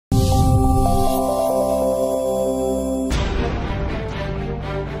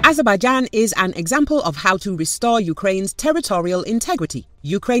Azerbaijan is an example of how to restore Ukraine's territorial integrity.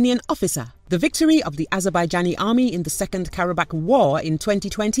 Ukrainian officer. The victory of the Azerbaijani Army in the Second Karabakh War in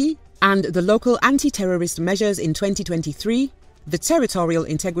 2020 and the local anti-terrorist measures in 2023, the territorial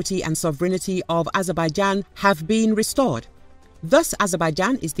integrity and sovereignty of Azerbaijan have been restored. Thus,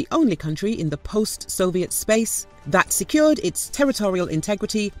 Azerbaijan is the only country in the post-Soviet space that secured its territorial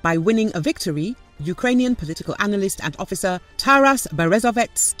integrity by winning a victory, Ukrainian political analyst and officer Taras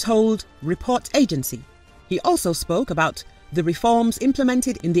Berezovets told Report Agency. He also spoke about the reforms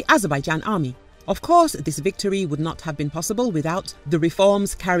implemented in the Azerbaijan Army. Of course, this victory would not have been possible without the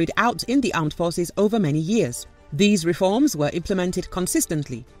reforms carried out in the armed forces over many years. These reforms were implemented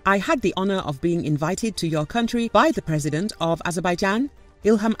consistently. I had the honor of being invited to your country by the President of Azerbaijan,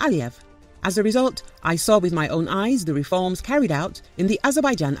 Ilham Aliyev. As a result, I saw with my own eyes the reforms carried out in the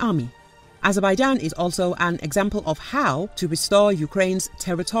Azerbaijan Army. Azerbaijan is also an example of how to restore Ukraine's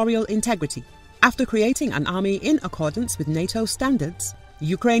territorial integrity. After creating an army in accordance with NATO standards,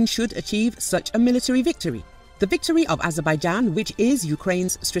 Ukraine should achieve such a military victory. The victory of Azerbaijan, which is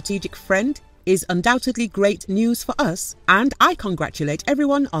Ukraine's strategic friend, is undoubtedly great news for us, and I congratulate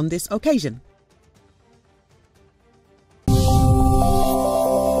everyone on this occasion.